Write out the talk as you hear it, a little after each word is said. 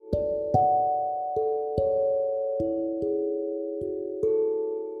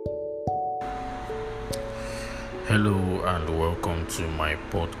Hello and welcome to my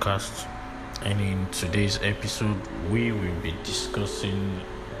podcast. And in today's episode, we will be discussing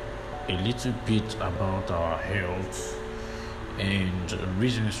a little bit about our health and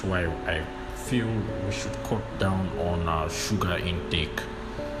reasons why I feel we should cut down on our sugar intake.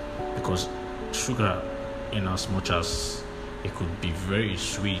 Because sugar, in as much as it could be very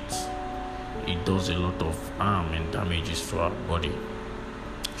sweet, it does a lot of harm and damages to our body.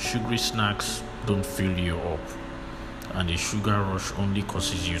 Sugary snacks don't fill you up, and the sugar rush only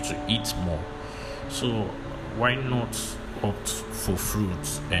causes you to eat more. So why not opt for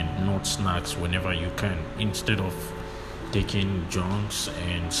fruits and not snacks whenever you can, instead of taking junks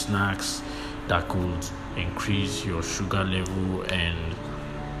and snacks that could increase your sugar level and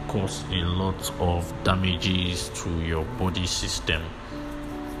cause a lot of damages to your body system.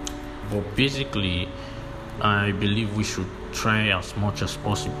 But basically, I believe we should try as much as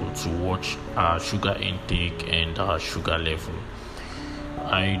possible to watch our sugar intake and our sugar level.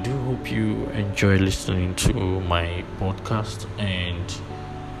 I do hope you enjoy listening to my podcast and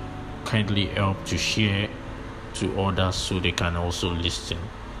kindly help to share to others so they can also listen.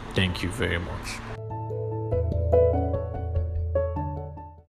 Thank you very much.